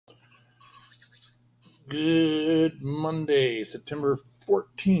Good Monday, September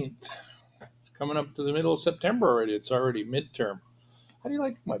 14th. It's coming up to the middle of September already. It's already midterm. How do you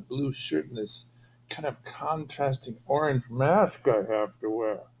like my blue shirt and this kind of contrasting orange mask I have to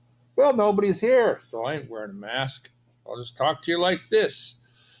wear? Well, nobody's here, so I ain't wearing a mask. I'll just talk to you like this.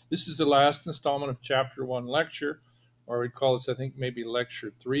 This is the last installment of Chapter 1 lecture, or we call this, I think, maybe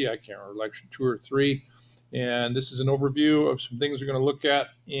Lecture 3. I can't remember, Lecture 2 or 3. And this is an overview of some things we're going to look at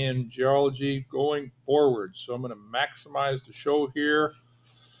in geology going forward. So I'm going to maximize the show here.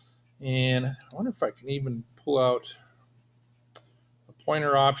 And I wonder if I can even pull out a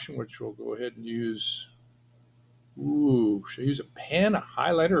pointer option, which we'll go ahead and use. Ooh, should I use a pen, a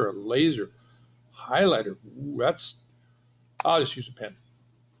highlighter, or a laser? Highlighter. Ooh, I'll just use a pen.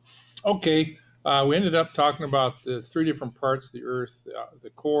 Okay, we ended up talking about the three different parts of the Earth, the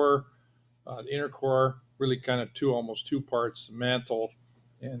core, the inner core, really kind of almost two parts, the mantle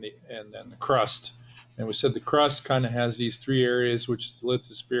and then the crust. And we said the crust kind of has these three areas, which is the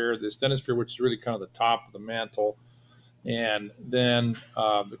lithosphere, the asthenosphere, which is really kind of the top of the mantle. And then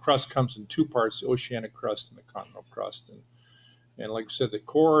the crust comes in two parts, the oceanic crust and the continental crust. And like I said, the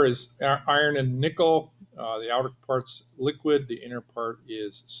core is iron and nickel. The outer part's liquid. The inner part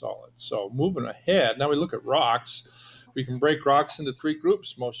is solid. So moving ahead, now we look at rocks. We can break rocks into three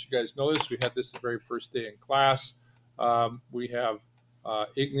groups. Most of you guys know this. We had this the very first day in class. We have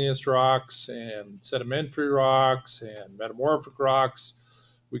igneous rocks and sedimentary rocks and metamorphic rocks.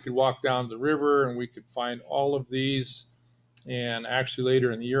 We could walk down the river and we could find all of these. And actually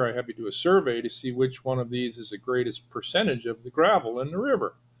later in the year, I have you do a survey to see which one of these is the greatest percentage of the gravel in the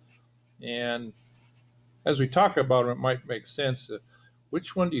river. And as we talk about it, it might make sense.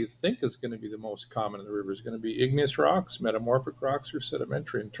 Which one do you think is going to be the most common in the river? Is it going to be igneous rocks, metamorphic rocks, or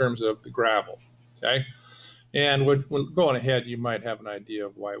sedimentary in terms of the gravel? Okay. And when going ahead, you might have an idea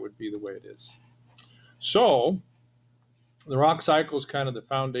of why it would be the way it is. So the rock cycle is kind of the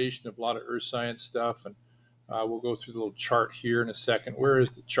foundation of a lot of earth science stuff. And we'll go through the little chart here in a second. Where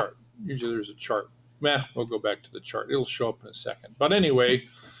is the chart? Usually there's a chart. We'll go back to the chart. It'll show up in a second. But anyway,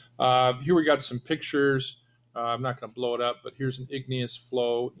 here we got some pictures. I'm not going to blow it up, but here's an igneous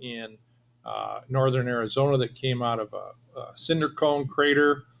flow in northern Arizona that came out of a cinder cone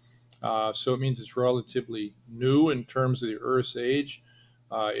crater. So it means it's relatively new in terms of the Earth's age.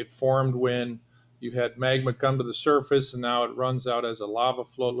 It formed when you had magma come to the surface, and now it runs out as a lava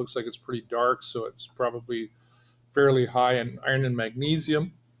flow. It looks like it's pretty dark, so it's probably fairly high in iron and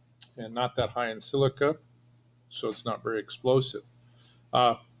magnesium and not that high in silica, so it's not very explosive.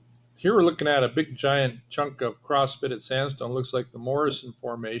 Here we're looking at a big giant chunk of cross-bitted sandstone. Looks like the Morrison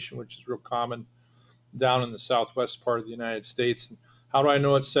Formation, which is real common down in the southwest part of the United States. And how do I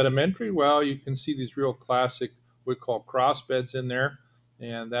know it's sedimentary? Well, you can see these real classic, we call cross-beds in there,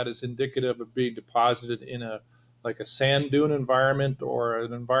 and that is indicative of being deposited in a sand dune environment or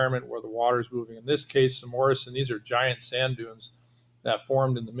an environment where the water is moving. In this case, the Morrison, these are giant sand dunes that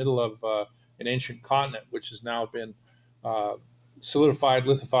formed in the middle of an ancient continent, which has now been solidified,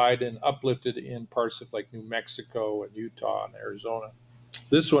 lithified, and uplifted in parts of like New Mexico and Utah and Arizona.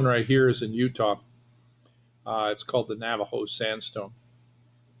 This one right here is in Utah. It's called the Navajo Sandstone.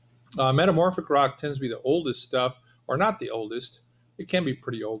 Metamorphic rock tends to be the oldest stuff, or not the oldest. It can be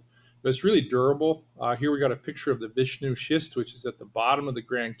pretty old, but it's really durable. Here we got a picture of the Vishnu Schist, which is at the bottom of the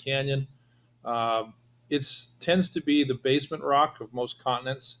Grand Canyon. It tends to be the basement rock of most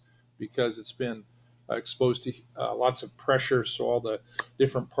continents because it's been exposed to lots of pressure, so all the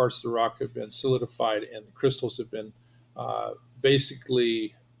different parts of the rock have been solidified and the crystals have been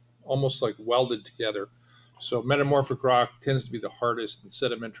basically almost like welded together. So metamorphic rock tends to be the hardest and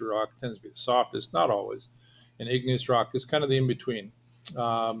sedimentary rock tends to be the softest, not always. And igneous rock is kind of the in-between.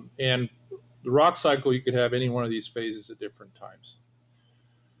 And the rock cycle, you could have any one of these phases at different times.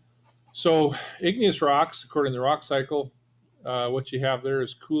 So igneous rocks, according to the rock cycle, what you have there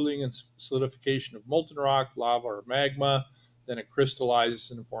is cooling and solidification of molten rock, lava, or magma. Then it crystallizes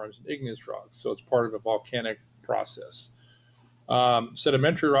and forms an igneous rock. So it's part of a volcanic process.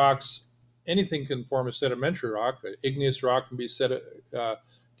 Sedimentary rocks, anything can form a sedimentary rock. An igneous rock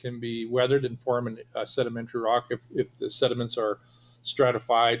can be weathered and form a sedimentary rock if the sediments are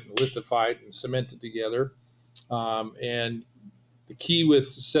stratified and lithified and cemented together. And the key with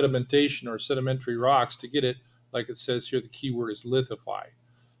sedimentation or sedimentary rocks, to get it, like it says here, the key word is lithify.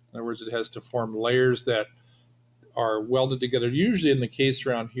 In other words, it has to form layers that are welded together. Usually in the case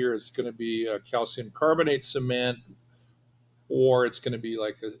around here, it's going to be a calcium carbonate cement, or it's going to be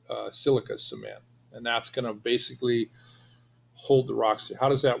like a silica cement. And that's going to basically hold the rocks. How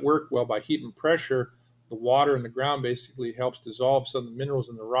does that work? Well, by heat and pressure, the water in the ground basically helps dissolve some of the minerals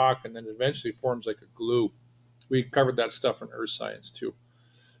in the rock, and then eventually forms like a glue. We covered that stuff in earth science too.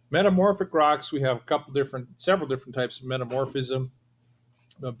 Metamorphic rocks, we have several different types of metamorphism.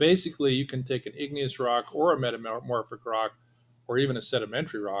 But basically, you can take an igneous rock or a metamorphic rock, or even a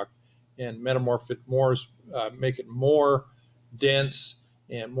sedimentary rock, and make it more dense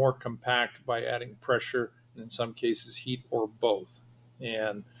and more compact by adding pressure, and in some cases heat, or both.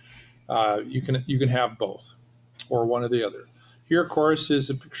 And you can have both, or one or the other. Here, of course, is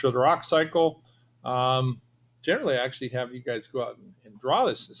a picture of the rock cycle. Generally, I actually have you guys go out and draw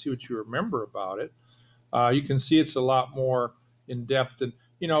this and see what you remember about it. You can see it's a lot more in depth. And,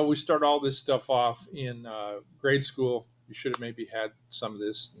 we start all this stuff off in grade school. You should have maybe had some of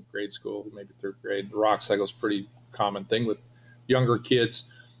this in grade school, maybe third grade. The rock cycle is a pretty common thing with younger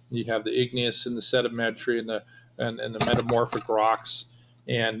kids. You have the igneous and the sedimentary and the metamorphic rocks.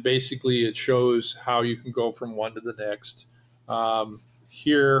 And basically, it shows how you can go from one to the next.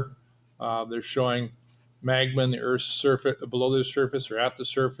 Here, they're showing magma in the Earth's surface, below the surface or at the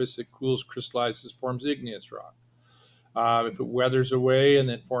surface. It cools, crystallizes, forms igneous rock. If it weathers away and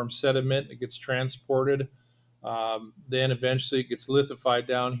then forms sediment, it gets transported. Then eventually it gets lithified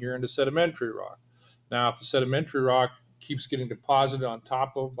down here into sedimentary rock. Now, if the sedimentary rock keeps getting deposited on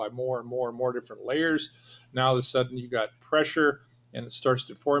top of by more and more and more different layers, now all of a sudden you got pressure and it starts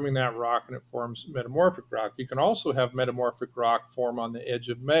deforming that rock and it forms metamorphic rock. You can also have metamorphic rock form on the edge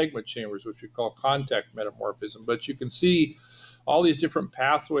of magma chambers, which we call contact metamorphism. But you can see all these different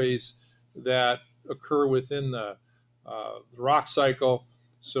pathways that occur within the rock cycle.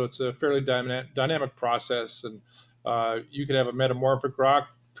 So it's a fairly dynamic process, and you can have a metamorphic rock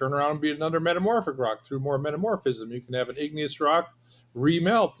turn around and be another metamorphic rock through more metamorphism. You can have an igneous rock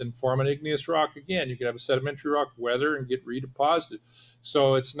remelt and form an igneous rock again. You can have a sedimentary rock weather and get redeposited.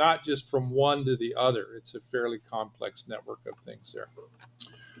 So it's not just from one to the other. It's a fairly complex network of things there.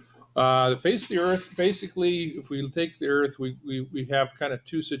 The face of the Earth, basically, if we take the Earth, we have kind of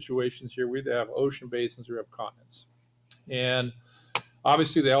two situations here. We either have ocean basins or we have continents. And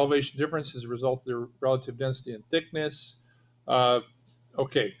obviously, the elevation difference is a result of their relative density and thickness.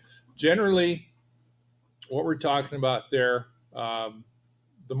 Okay, generally, what we're talking about there,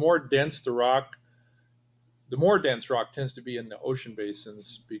 the more dense rock tends to be in the ocean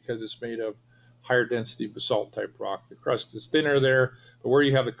basins because it's made of higher density basalt type rock. The crust is thinner there, but where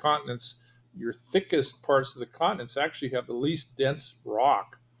you have the continents, your thickest parts of the continents actually have the least dense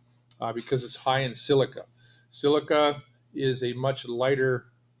rock because it's high in silica. Silica is a much lighter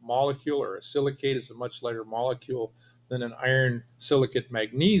molecule, or a silicate is a much lighter molecule than an iron silicate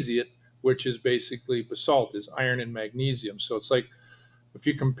magnesiate, which is basically basalt, is iron and magnesium. So it's like if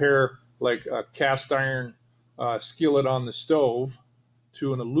you compare like a cast iron skillet on the stove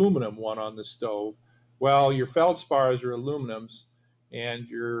to an aluminum one on the stove. Well, your feldspars are aluminums, and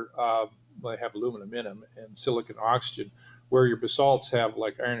they have aluminum in them and silicon oxygen, where your basalts have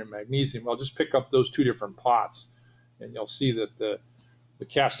like iron and magnesium. Well, just pick up those two different pots, and you'll see that the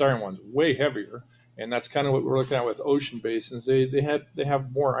cast iron one's way heavier, and that's kind of what we're looking at with ocean basins. They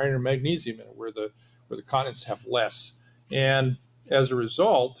have more iron and magnesium in it, where the continents have less, and as a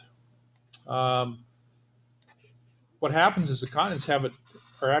result, what happens is the continents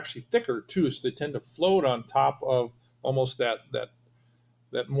are actually thicker too, so they tend to float on top of almost that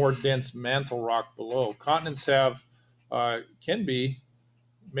more dense mantle rock below. Continents can be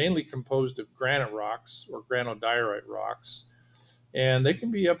mainly composed of granite rocks or granodiorite rocks, and they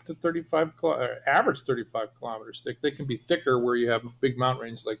can be up to average 35 kilometers thick. They can be thicker where you have big mountain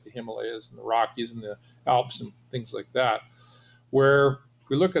ranges like the Himalayas and the Rockies and the Alps and things like that. Where if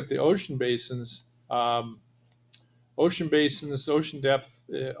we look at the ocean basins, ocean depth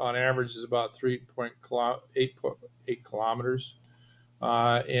on average is about 3.8 kilometers.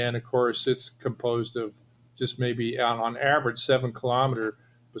 And of course, it's composed of just maybe on average 7-kilometer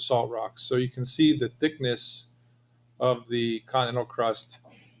basalt rocks. So you can see the thickness of the continental crust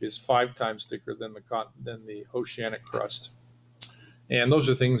is 5 times thicker than the oceanic crust. And those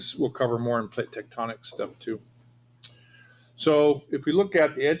are things we'll cover more in plate tectonic stuff too. So if we look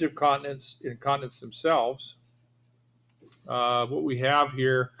at the edge of continents themselves, what we have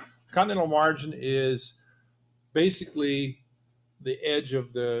here, continental margin is basically the edge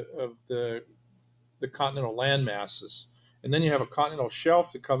of the continental land masses. And then you have a continental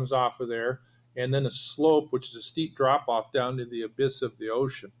shelf that comes off of there, and then a slope, which is a steep drop off down to the abyss of the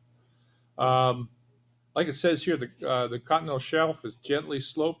ocean. Like it says here, the continental shelf is gently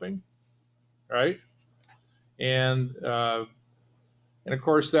sloping, right? And of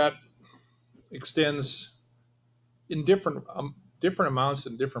course that extends in different different amounts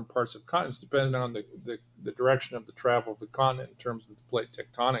in different parts of continents, depending on the direction of the travel of the continent in terms of the plate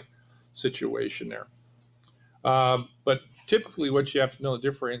tectonic situation there. But typically what you have to know the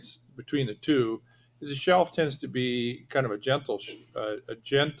difference between the two is the shelf tends to be kind of a gentle,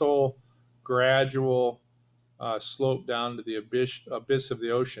 gradual slope down to the abyss of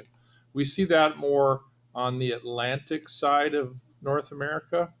the ocean. We see that more on the Atlantic side of North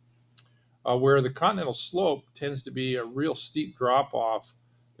America, where the continental slope tends to be a real steep drop-off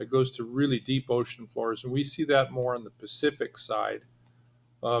that goes to really deep ocean floors. And we see that more on the Pacific side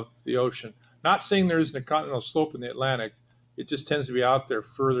of the ocean. Not saying there isn't a continental slope in the Atlantic, it just tends to be out there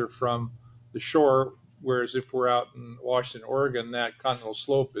further from the shore, whereas if we're out in Washington, Oregon, that continental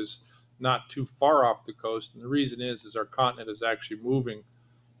slope is not too far off the coast. And the reason is our continent is actually moving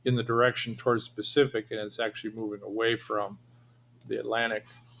in the direction towards the Pacific, and it's actually moving away from the Atlantic.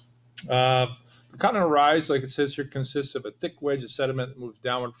 The continental rise, like it says here, consists of a thick wedge of sediment that moves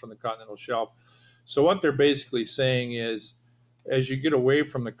downward from the continental shelf. So what they're basically saying is, as you get away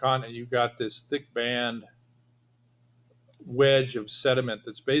from the continent, you've got this thick band wedge of sediment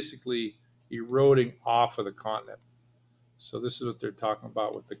that's basically eroding off of the continent. So this is what they're talking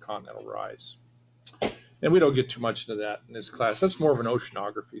about with the continental rise. And we don't get too much into that in this class. That's more of an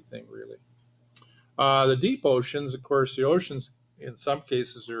oceanography thing, really. The deep oceans, of course, the oceans in some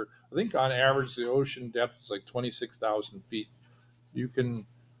cases are, I think on average, the ocean depth is like 26,000 feet. You can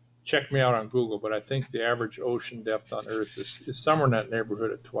check me out on Google, but I think the average ocean depth on Earth is somewhere in that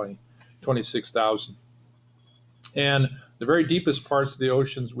neighborhood of 26,000. And the very deepest parts of the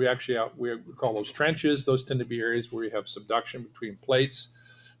oceans, we call those trenches. Those tend to be areas where we have subduction between plates.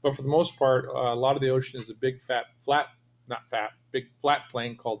 But for the most part, a lot of the ocean is a big flat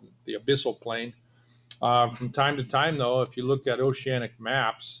plain called the abyssal plain. From time to time, though, if you look at oceanic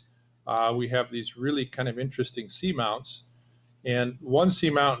maps, we have these really kind of interesting seamounts. And one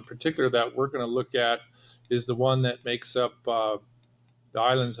seamount in particular that we're going to look at is the one that makes up the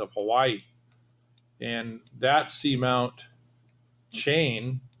islands of Hawaii. And that seamount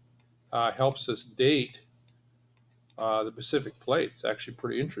chain helps us date the Pacific plate. It's actually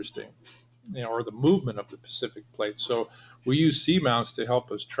pretty interesting, or the movement of the Pacific plate. So we use seamounts to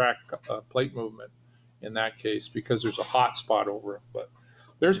help us track plate movement in that case, because there's a hot spot over it. But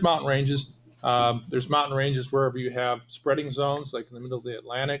there's mountain ranges. There's mountain ranges wherever you have spreading zones, like in the middle of the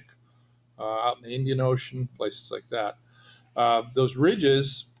Atlantic, out in the Indian Ocean, places like that. Those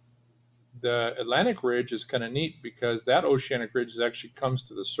ridges, the Atlantic ridge is kind of neat because that oceanic ridge actually comes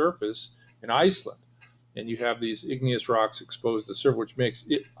to the surface in Iceland. And you have these igneous rocks exposed to the surface, which makes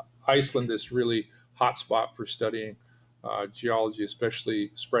Iceland this really hot spot for studying geology,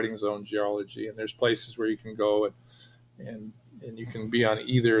 especially spreading zone geology. And there's places where you can go and you can be on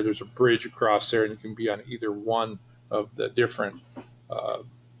either, there's a bridge across there, and you can be on either one of the different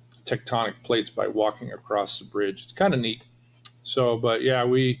tectonic plates by walking across the bridge. It's kind of neat. So, but yeah,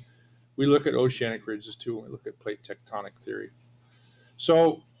 we look at oceanic ridges too when we look at plate tectonic theory.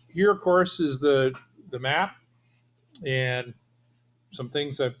 So here, of course, is the map, and some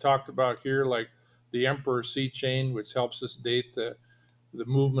things I've talked about here, like the Emperor Sea Chain, which helps us date the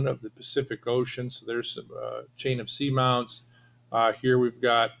movement of the Pacific Ocean. So there's some chain of seamounts. Here we've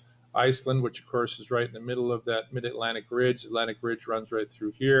got Iceland, which of course is right in the middle of that Mid-Atlantic Ridge. The Atlantic Ridge runs right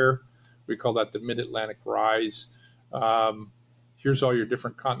through here. We call that the Mid-Atlantic Rise. Here's all your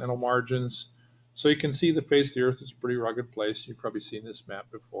different continental margins. So you can see the face of the Earth is a pretty rugged place. You've probably seen this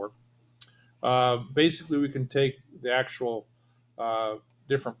map before. Basically, we can take the actual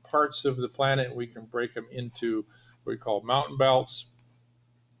different parts of the planet, and we can break them into what we call mountain belts.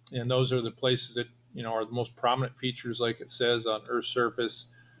 And those are the places that are the most prominent features, like it says, on Earth's surface.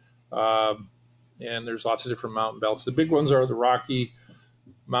 And there's lots of different mountain belts. The big ones are the Rocky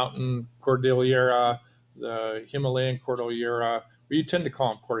Mountain Cordillera, the Himalayan Cordillera. We tend to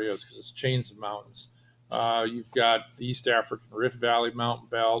call them Cordilleras because it's chains of mountains. You've got the East African Rift Valley Mountain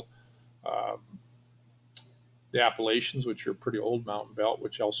Belt, the Appalachians, which are a pretty old mountain belt,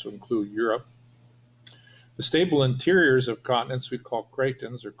 which also include Europe. The stable interiors of continents we call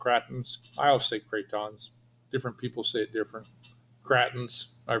cratons or cratons. I always say cratons. Different people say it different. Cratons.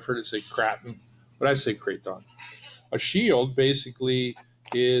 I've heard it say craton, but I say craton. A shield basically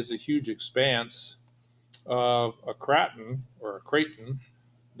is a huge expanse of a craton or a craton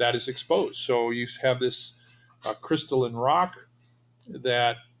that is exposed. So you have this crystalline rock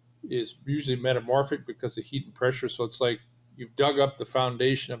that is usually metamorphic because of heat and pressure. So it's like you've dug up the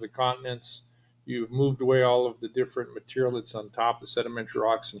foundation of the continents, you've moved away all of the different material that's on top, the sedimentary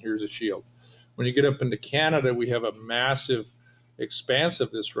rocks, and here's a shield. When you get up into Canada, we have a massive expanse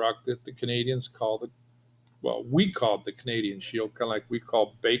of this rock that the Canadians call the well, we call it the Canadian Shield, kind of like we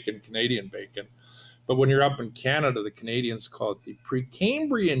call bacon Canadian bacon. But when you're up in Canada, the Canadians call it the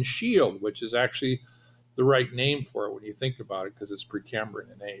Precambrian Shield, which is actually the right name for it when you think about it, because it's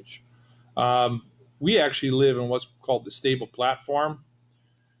Precambrian in age. We actually live in what's called the stable platform.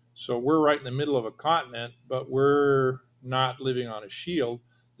 So we're right in the middle of a continent, but we're not living on a shield.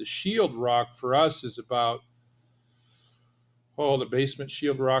 The shield rock for us is about, the basement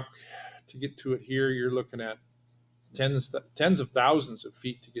shield rock, to get to it here, you're looking at tens of thousands of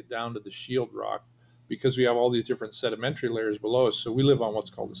feet to get down to the shield rock, because we have all these different sedimentary layers below us. So we live on what's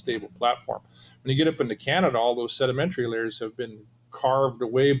called a stable platform. When you get up into Canada, all those sedimentary layers have been carved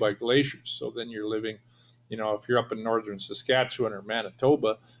away by glaciers. So then you're living, if you're up in northern Saskatchewan or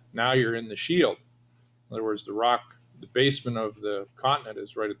Manitoba, now you're in the shield. In other words, the basement of the continent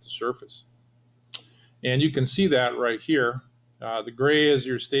is right at the surface. And you can see that right here. The gray is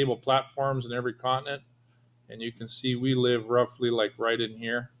your stable platforms in every continent. And you can see we live roughly like right in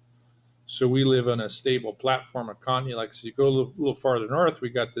here. So we live on a stable platform of continent. Like, so you go a little farther north, we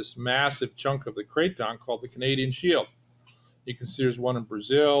got this massive chunk of the craton called the Canadian Shield. You can see there's one in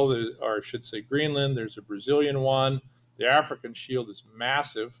Brazil, or I should say Greenland. There's a Brazilian one. The African Shield is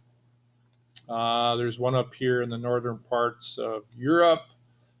massive. There's one up here in the northern parts of Europe.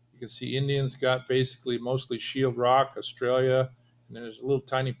 You can see Indians got basically mostly shield rock, Australia, and then there's a little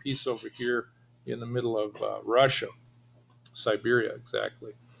tiny piece over here in the middle of Russia, Siberia,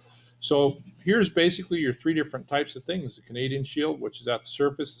 exactly. So here's basically your three different types of things. The Canadian Shield, which is at the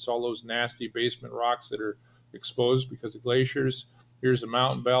surface. It's all those nasty basement rocks that are exposed because of glaciers. Here's a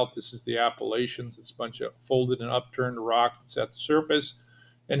mountain belt. This is the Appalachians. It's a bunch of folded and upturned rock that's at the surface.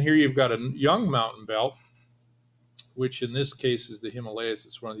 And here you've got a young mountain belt, which in this case is the Himalayas.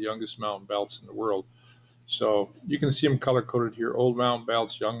 It's one of the youngest mountain belts in the world. So you can see them color-coded here: old mountain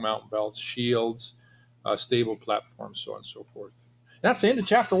belts, young mountain belts, shields, stable platforms, so on and so forth. That's the end of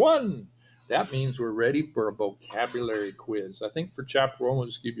chapter 1. That means we're ready for a vocabulary quiz. I think for chapter 1, we'll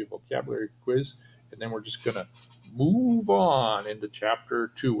just give you a vocabulary quiz, and then we're just going to move on into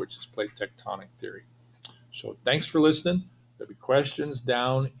chapter 2, which is plate tectonic theory. So thanks for listening. There'll be questions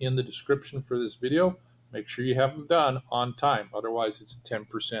down in the description for this video. Make sure you have them done on time. Otherwise, it's a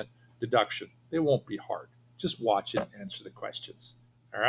 10% deduction. They won't be hard. Just watch it and answer the questions.